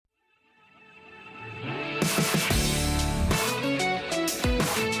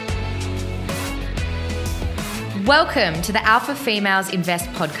Welcome to the Alpha Females Invest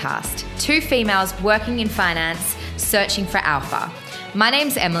podcast. Two females working in finance, searching for alpha. My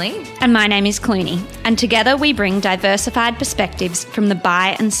name's Emily. And my name is Clooney. And together we bring diversified perspectives from the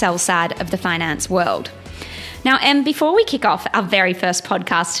buy and sell side of the finance world. Now, Em, before we kick off our very first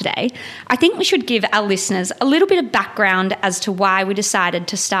podcast today, I think we should give our listeners a little bit of background as to why we decided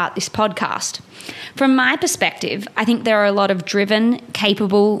to start this podcast. From my perspective, I think there are a lot of driven,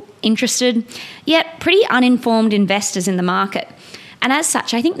 capable, interested, yet pretty uninformed investors in the market. And as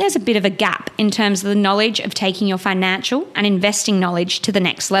such, I think there's a bit of a gap in terms of the knowledge of taking your financial and investing knowledge to the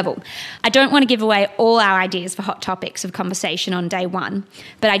next level. I don't want to give away all our ideas for hot topics of conversation on day one,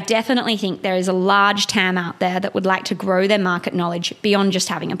 but I definitely think there is a large TAM out there that would like to grow their market knowledge beyond just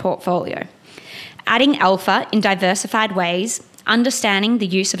having a portfolio. Adding alpha in diversified ways, understanding the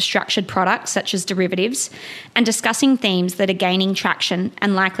use of structured products such as derivatives, and discussing themes that are gaining traction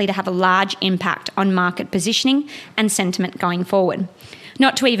and likely to have a large impact on market positioning and sentiment going forward.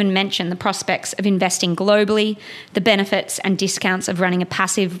 Not to even mention the prospects of investing globally, the benefits and discounts of running a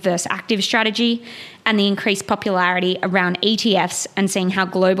passive versus active strategy, and the increased popularity around ETFs and seeing how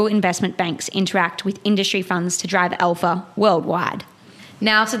global investment banks interact with industry funds to drive alpha worldwide.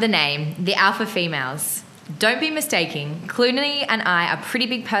 Now to the name, the Alpha Females. Don't be mistaken, Clooney and I are pretty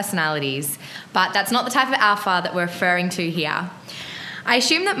big personalities, but that's not the type of alpha that we're referring to here. I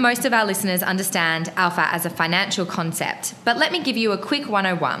assume that most of our listeners understand alpha as a financial concept, but let me give you a quick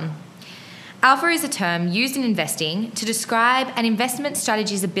 101. Alpha is a term used in investing to describe an investment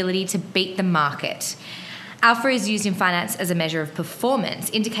strategy's ability to beat the market. Alpha is used in finance as a measure of performance,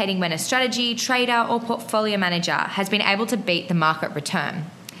 indicating when a strategy, trader, or portfolio manager has been able to beat the market return.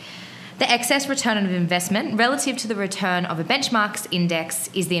 The excess return on investment relative to the return of a benchmark's index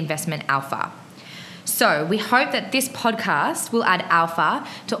is the investment alpha. So we hope that this podcast will add alpha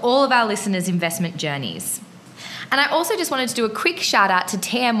to all of our listeners' investment journeys. And I also just wanted to do a quick shout out to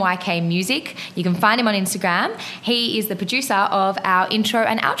TMYK Music. You can find him on Instagram. He is the producer of our intro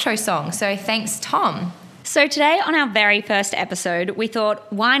and outro song. So thanks, Tom. So today on our very first episode, we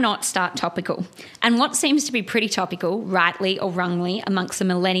thought, why not start topical? And what seems to be pretty topical, rightly or wrongly, amongst the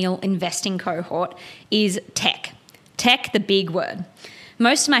millennial investing cohort is tech. Tech, the big word.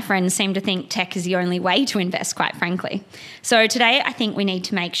 Most of my friends seem to think tech is the only way to invest, quite frankly. So today I think we need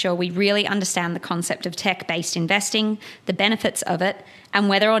to make sure we really understand the concept of tech-based investing, the benefits of it, and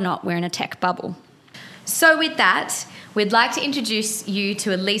whether or not we're in a tech bubble. So with that, we'd like to introduce you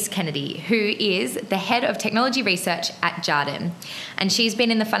to Elise Kennedy, who is the head of technology research at Jarden. And she's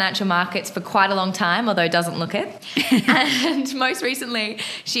been in the financial markets for quite a long time, although doesn't look it. And most recently,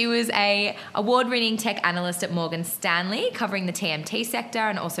 she was an award-winning tech analyst at Morgan Stanley, covering the TMT sector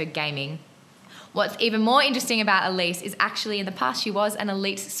and also gaming. What's even more interesting about Elise is actually in the past she was an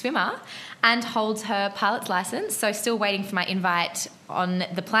elite swimmer and holds her pilot's license, so still waiting for my invite on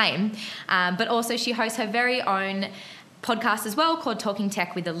the plane. But also she hosts her very own podcast as well called Talking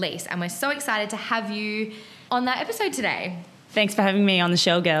Tech with Elise, and we're so excited to have you on that episode today. Thanks for having me on the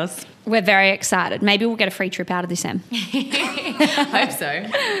show, girls. We're very excited. Maybe we'll get a free trip out of this, Em. Hope so.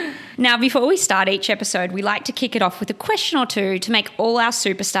 Now, before we start each episode, we like to kick it off with a question or two to make all our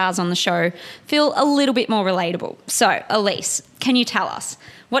superstars on the show feel a little bit more relatable. So, Elise, can you tell us,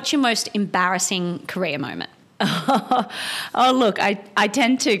 what's your most embarrassing career moment? Oh, look, I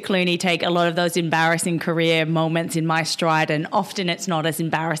tend to, Clooney, take a lot of those embarrassing career moments in my stride, and often it's not as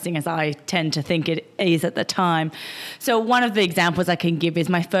embarrassing as I tend to think it is at the time. So one of the examples I can give is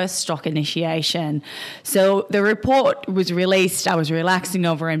my first stock initiation. So the report was released, I was relaxing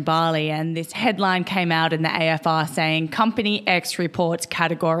over in Bali, and this headline came out in the AFR saying, Company X reports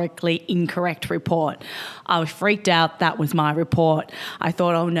categorically incorrect report. I was freaked out. That was my report. I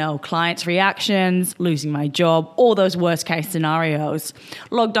thought, oh no, clients' reactions, losing my job, all those worst case scenarios.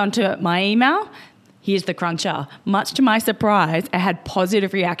 Logged onto my email. Here's the cruncher. Much to my surprise, I had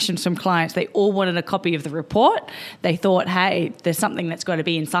positive reactions from clients. They all wanted a copy of the report. They thought, hey, there's something that's got to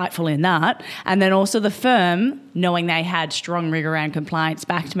be insightful in that. And then also the firm, knowing they had strong rigor around compliance,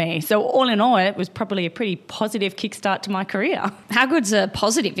 backed me. So all in all, it was probably a pretty positive kickstart to my career. How good's a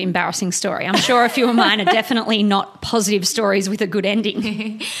positive, embarrassing story? I'm sure a few of mine are definitely not positive stories with a good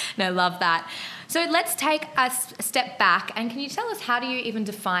ending. No, love that. So let's take a step back, and can you tell us, how do you even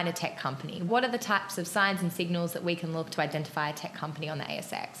define a tech company? What are the types of signs and signals that we can look to identify a tech company on the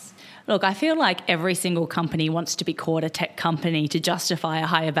ASX? Look, I feel like every single company wants to be called a tech company to justify a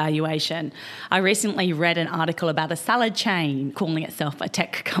higher valuation. I recently read an article about a salad chain calling itself a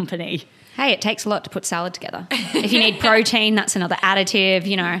tech company. Hey, it takes a lot to put salad together. If you need protein, that's another additive,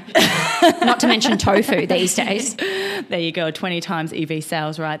 not to mention tofu these days. There you go, 20 times EV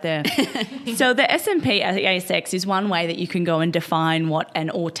sales right there. So the S&P ASX is one way that you can go and define what an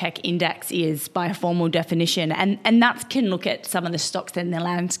all-tech index is by a formal definition, and that can look at some of the stocks in the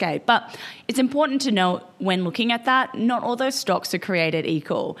landscape. But it's important to note when looking at that, not all those stocks are created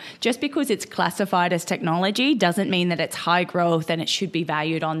equal. Just because it's classified as technology doesn't mean that it's high growth and it should be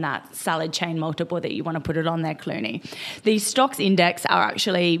valued on that salad chain multiple that you want to put it on there, Clooney. These stocks index are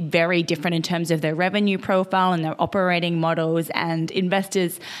actually very different in terms of their revenue profile and their operating models, and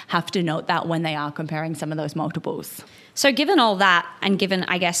investors have to note that when they are comparing some of those multiples. So given all that, and given,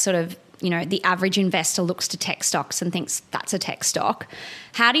 I guess, sort of, the average investor looks to tech stocks and thinks that's a tech stock,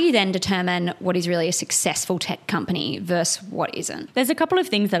 how do you then determine what is really a successful tech company versus what isn't? There's a couple of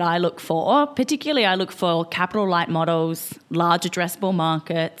things that I look for. Particularly, I look for capital light models, large addressable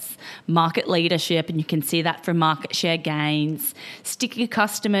markets, market leadership, and you can see that from market share gains. Sticky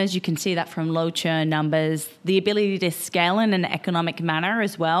customers, you can see that from low churn numbers. The ability to scale in an economic manner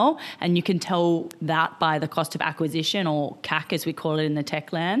as well, and you can tell that by the cost of acquisition, or CAC as we call it in the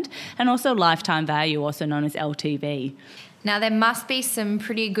tech land, and also lifetime value, also known as LTV. Now, there must be some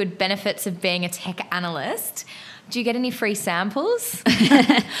pretty good benefits of being a tech analyst. Do you get any free samples?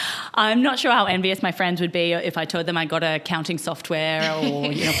 I'm not sure how envious my friends would be if I told them I got accounting software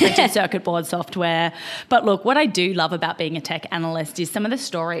or printed circuit board software. But look, what I do love about being a tech analyst is some of the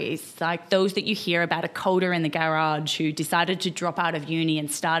stories, like those that you hear about a coder in the garage who decided to drop out of uni and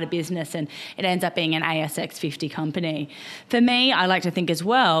start a business, and it ends up being an ASX 50 company. For me, I like to think as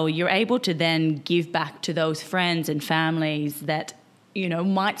well, you're able to then give back to those friends and families that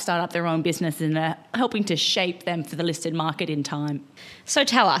might start up their own business and are helping to shape them for the listed market in time. So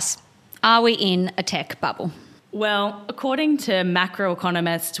tell us, are we in a tech bubble? Well, according to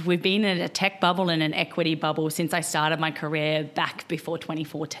macroeconomists, we've been in a tech bubble and an equity bubble since I started my career back before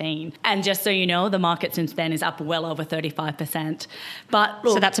 2014. And just so you know, the market since then is up well over 35%. But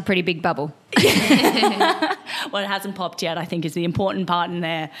look, so that's a pretty big bubble. Well, it hasn't popped yet, I think, is the important part in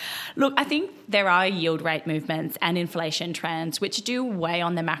there. Look, I think there are yield rate movements and inflation trends which do weigh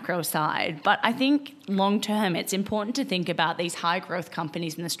on the macro side. But I think long term, it's important to think about these high growth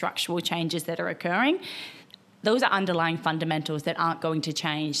companies and the structural changes that are occurring. Those are underlying fundamentals that aren't going to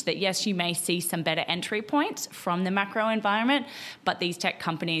change. That yes, you may see some better entry points from the macro environment, but these tech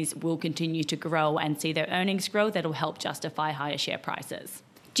companies will continue to grow and see their earnings grow. That'll help justify higher share prices.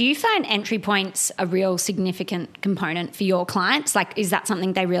 Do you find entry points a real significant component for your clients? Like, is that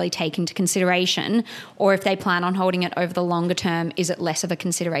something they really take into consideration? Or if they plan on holding it over the longer term, is it less of a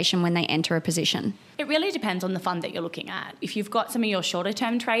consideration when they enter a position? It really depends on the fund that you're looking at. If you've got some of your shorter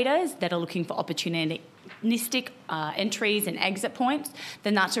term traders that are looking for opportunistic entries and exit points,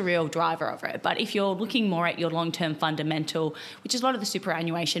 then that's a real driver of it. But if you're looking more at your long-term fundamental, which is a lot of the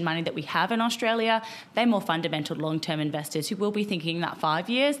superannuation money that we have in Australia, they're more fundamental long-term investors who will be thinking that 5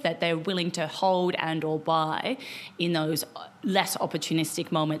 years that they're willing to hold and or buy in those less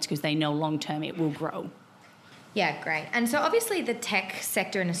opportunistic moments because they know long-term it will grow. Yeah, great. And so obviously the tech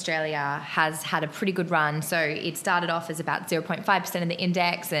sector in Australia has had a pretty good run. So it started off as about 0.5% of the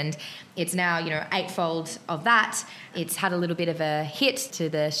index, and it's now, eightfold of that. It's had a little bit of a hit to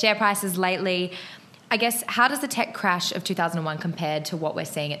the share prices lately. I guess, how does the tech crash of 2001 compare to what we're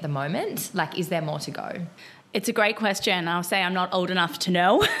seeing at the moment? Like, is there more to go? It's a great question. I'll say I'm not old enough to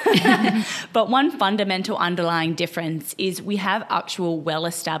know. But one fundamental underlying difference is we have actual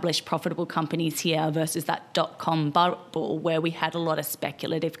well-established profitable companies here versus that dot-com bubble where we had a lot of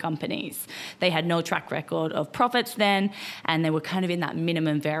speculative companies. They had no track record of profits then, and they were kind of in that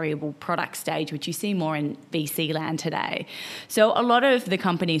minimum variable product stage, which you see more in VC land today. So a lot of the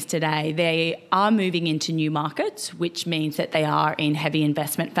companies today, they are moving into new markets, which means that they are in heavy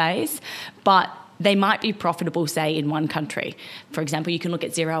investment phase, but they might be profitable, say, in one country. For example, you can look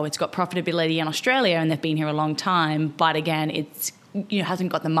at Xero. It's got profitability in Australia and they've been here a long time. But again, it's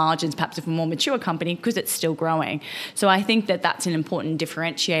hasn't got the margins perhaps of a more mature company because it's still growing. So I think that that's an important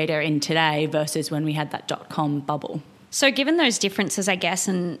differentiator in today versus when we had that dot-com bubble. So given those differences, I guess,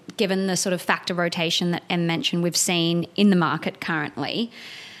 and given the sort of factor rotation that Em mentioned we've seen in the market currently,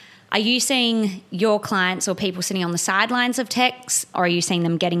 are you seeing your clients or people sitting on the sidelines of techs, or are you seeing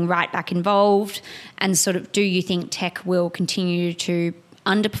them getting right back involved? And sort of, do you think tech will continue to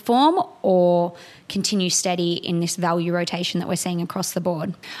underperform or continue steady in this value rotation that we're seeing across the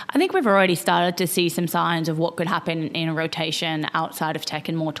board? I think we've already started to see some signs of what could happen in a rotation outside of tech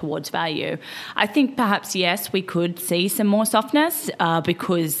and more towards value. I think perhaps, yes, we could see some more softness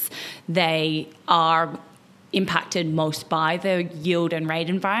because they are impacted most by the yield and rate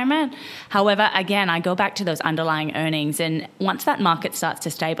environment. However, again, I go back to those underlying earnings, and once that market starts to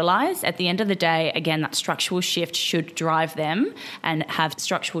stabilise, at the end of the day, again, that structural shift should drive them and have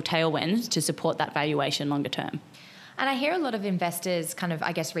structural tailwinds to support that valuation longer term. And I hear a lot of investors, kind of,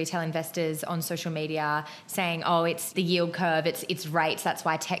 I guess, retail investors on social media saying, oh, it's the yield curve, it's rates, that's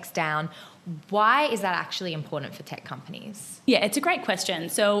why tech's down. Why is that actually important for tech companies? Yeah, it's a great question.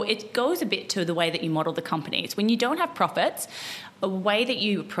 So it goes a bit to the way that you model the companies. When you don't have profits, a way that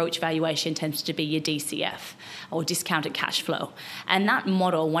you approach valuation tends to be your DCF, or discounted cash flow. And that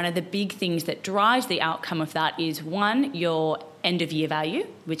model, one of the big things that drives the outcome of that is, one, your end of year value,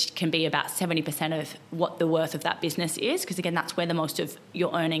 which can be about 70% of what the worth of that business is, because again, that's where the most of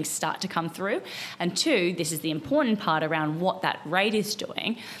your earnings start to come through. And two, this is the important part around what that rate is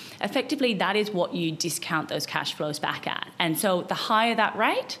doing. Effectively, that is what you discount those cash flows back at. And so the higher that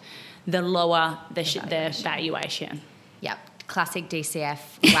rate, the lower the valuation. Yep. Classic DCF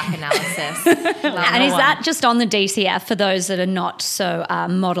WACC analysis. And is that just on the DCF for those that are not so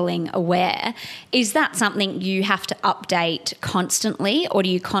modelling aware? Is that something you have to update constantly, or do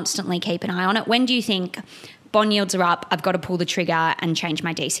you constantly keep an eye on it? When do you think bond yields are up, I've got to pull the trigger and change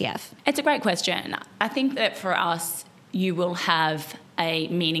my DCF? It's a great question. I think that for us, you will have a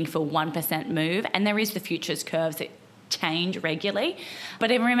meaningful 1% move, and there is the futures curves that change regularly. But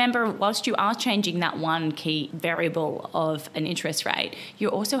remember, whilst you are changing that one key variable of an interest rate,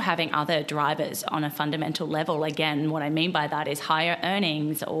 you're also having other drivers on a fundamental level. Again, what I mean by that is higher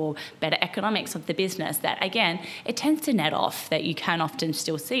earnings or better economics of the business that, again, it tends to net off, that you can often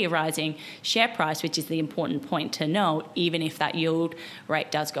still see a rising share price, which is the important point to note, even if that yield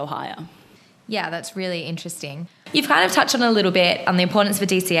rate does go higher. Yeah, that's really interesting. You've kind of touched on a little bit on the importance of a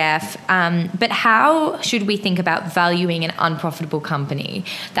DCF, but how should we think about valuing an unprofitable company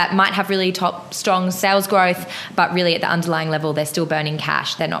that might have really strong sales growth, but really at the underlying level, they're still burning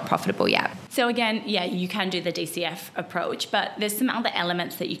cash, they're not profitable yet? So again, yeah, you can do the DCF approach, but there's some other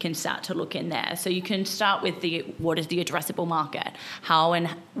elements that you can start to look in there. So you can start with what is the addressable market? How and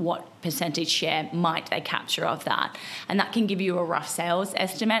what percentage share might they capture of that? And that can give you a rough sales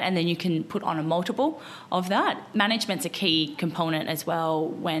estimate, and then you can put on a multiple of that. Management's a key component as well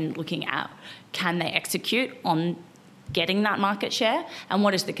when looking at, can they execute on getting that market share, and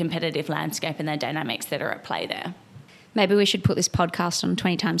what is the competitive landscape and the dynamics that are at play there? Maybe we should put this podcast on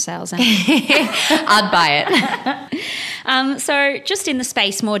 20 times sales. I'd buy it. So just in the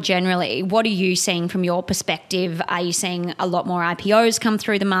space more generally, what are you seeing from your perspective? Are you seeing a lot more IPOs come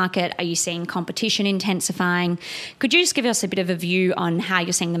through the market? Are you seeing competition intensifying? Could you just give us a bit of a view on how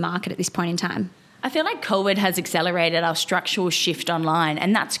you're seeing the market at this point in time? I feel like COVID has accelerated our structural shift online,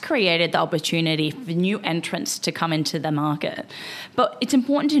 and that's created the opportunity for new entrants to come into the market. But it's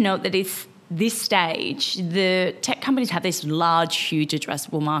important to note that this stage, the tech companies have this large, huge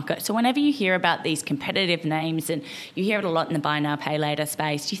addressable market. So whenever you hear about these competitive names, and you hear it a lot in the buy now, pay later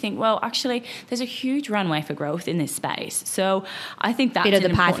space, you think, well, actually, there's a huge runway for growth in this space. So I think that's bit of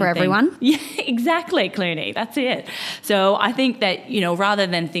the pie for everyone. Yeah, exactly, Clooney. That's it. So I think that, rather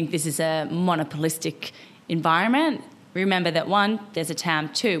than think this is a monopolistic environment, remember that one, there's a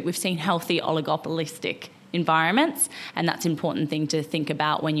TAM. Two, we've seen healthy oligopolistic environments, and that's an important thing to think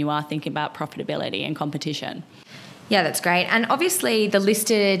about when you are thinking about profitability and competition. Yeah, that's great. And obviously the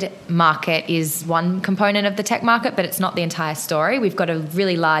listed market is one component of the tech market, but it's not the entire story. We've got a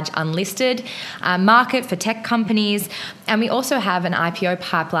really large unlisted market for tech companies, and we also have an IPO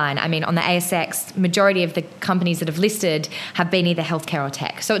pipeline. I mean, on the ASX, majority of the companies that have listed have been either healthcare or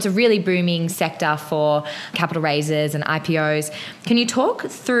tech. So it's a really booming sector for capital raises and IPOs. Can you talk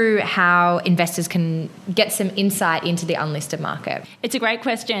through how investors can get some insight into the unlisted market? It's a great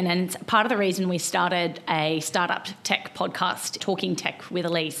question, and it's part of the reason we started a startup tech podcast, Talking Tech with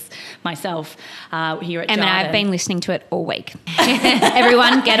Elise, myself, here at Em Jarden. and I have been listening to it all week.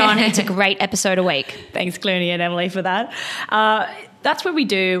 Everyone get on. It's a great episode a week. Thanks, Clooney and Emily, for that. That's where we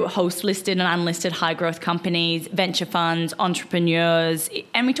do host listed and unlisted high growth companies, venture funds, entrepreneurs,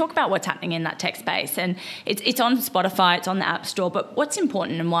 and we talk about what's happening in that tech space. And it's on Spotify, it's on the App Store. But what's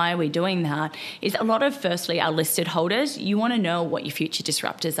important and why are we doing that is a lot of, firstly, our listed holders, you want to know what your future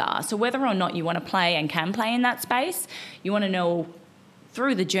disruptors are. So whether or not you want to play and can play in that space, you want to know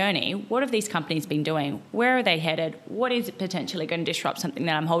through the journey, what have these companies been doing? Where are they headed? What is potentially going to disrupt something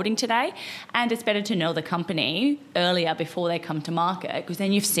that I'm holding today? And it's better to know the company earlier before they come to market, because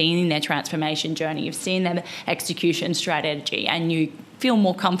then you've seen their transformation journey, you've seen their execution strategy, and you feel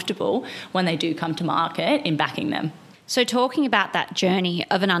more comfortable when they do come to market in backing them. So talking about that journey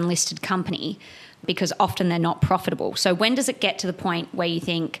of an unlisted company, because often they're not profitable. So when does it get to the point where you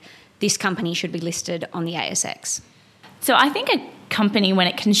think this company should be listed on the ASX? So I think a company, when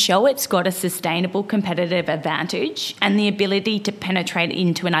it can show it's got a sustainable competitive advantage and the ability to penetrate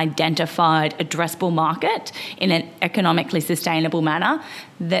into an identified addressable market in an economically sustainable manner,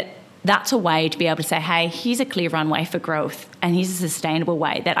 that's a way to be able to say, hey, here's a clear runway for growth and here's a sustainable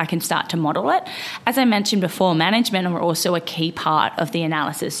way that I can start to model it. As I mentioned before, management are also a key part of the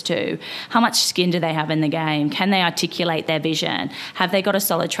analysis too. How much skin do they have in the game? Can they articulate their vision? Have they got a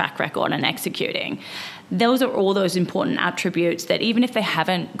solid track record in executing? Those are all those important attributes that even if they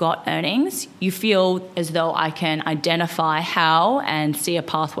haven't got earnings, you feel as though I can identify how and see a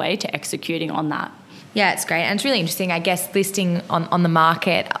pathway to executing on that. Yeah, it's great. And it's really interesting. I guess listing on the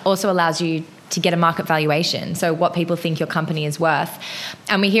market also allows you to get a market valuation, so what people think your company is worth.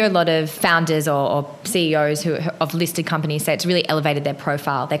 And we hear a lot of founders or CEOs of listed companies say it's really elevated their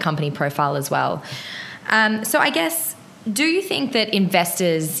profile, their company profile as well. So I guess, do you think that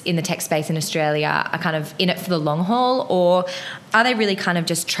investors in the tech space in Australia are kind of in it for the long haul, or are they really kind of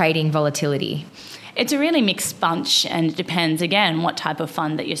just trading volatility? It's a really mixed bunch, and it depends, again, what type of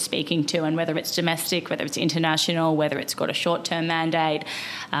fund that you're speaking to and whether it's domestic, whether it's international, whether it's got a short-term mandate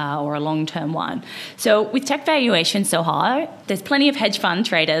or a long-term one. So with tech valuation so high, there's plenty of hedge fund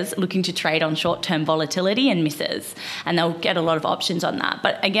traders looking to trade on short-term volatility and misses, and they'll get a lot of options on that.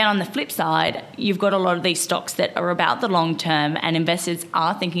 But again, on the flip side, you've got a lot of these stocks that are about the long term, and investors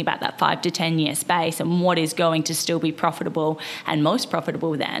are thinking about that 5 to 10 year space and what is going to still be profitable and most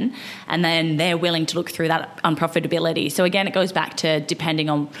profitable then, and then they're willing to look through that unprofitability. So again, it goes back to depending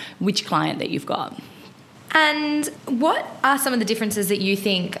on which client that you've got. And what are some of the differences that you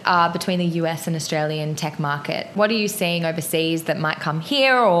think are between the US and Australian tech market? What are you seeing overseas that might come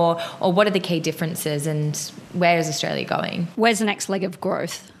here, or what are the key differences, and where is Australia going? Where's the next leg of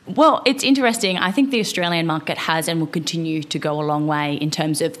growth? Well, it's interesting. I think the Australian market has and will continue to go a long way in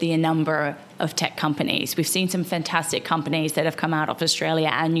terms of the number of tech companies. We've seen some fantastic companies that have come out of Australia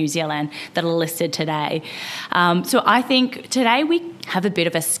and New Zealand that are listed today. So I think today we have a bit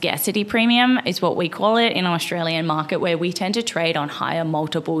of a scarcity premium, is what we call it, in our Australian market, where we tend to trade on higher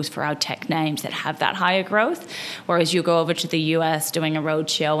multiples for our tech names that have that higher growth. Whereas you go over to the US doing a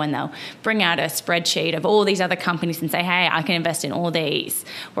roadshow and they'll bring out a spreadsheet of all these other companies and say, hey, I can invest in all these.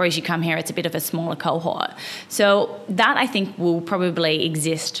 Whereas you come here, it's a bit of a smaller cohort. So that, I think, will probably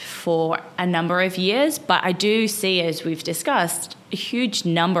exist for a number of years. But I do see, as we've discussed, a huge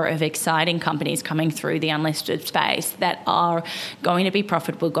number of exciting companies coming through the unlisted space that are going to be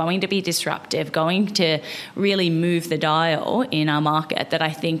profitable, going to be disruptive, going to really move the dial in our market, that I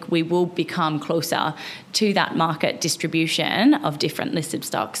think we will become closer to that market distribution of different listed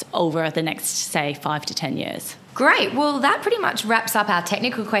stocks over the next, say, 5 to 10 years. Great. Well, that pretty much wraps up our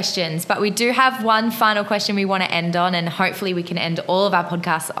technical questions, but we do have one final question we want to end on, and hopefully we can end all of our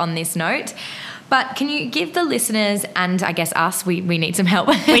podcasts on this note. But can you give the listeners, and I guess us, we need some help.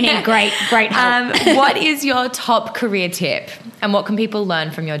 We need great help. What is your top career tip, and what can people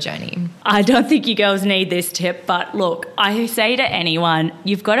learn from your journey? I don't think you girls need this tip, but look, I say to anyone,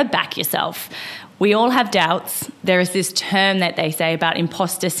 you've got to back yourself. We all have doubts. There is this term that they say about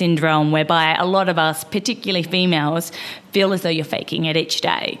imposter syndrome, whereby a lot of us, particularly females, feel as though you're faking it each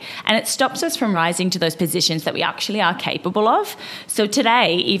day. And it stops us from rising to those positions that we actually are capable of. So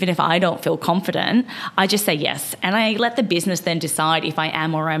today, even if I don't feel confident, I just say yes. And I let the business then decide if I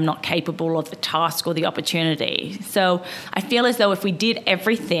am or am not capable of the task or the opportunity. So I feel as though if we did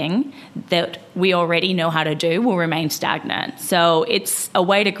everything that we already know how to do, we'll remain stagnant. So it's a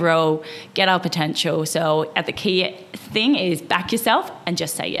way to grow, get our potential. So the key thing is back yourself and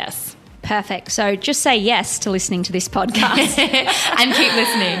just say yes. Perfect. So just say yes to listening to this podcast. And keep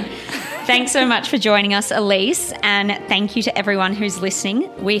listening. Thanks so much for joining us, Elise, and thank you to everyone who's listening.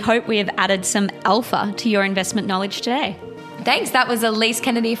 We hope we have added some alpha to your investment knowledge today. Thanks. That was Elise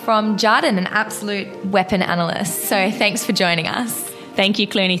Kennedy from Jarden, an absolute weapon analyst. So thanks for joining us. Thank you,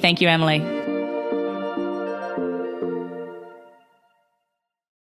 Clooney. Thank you, Emily.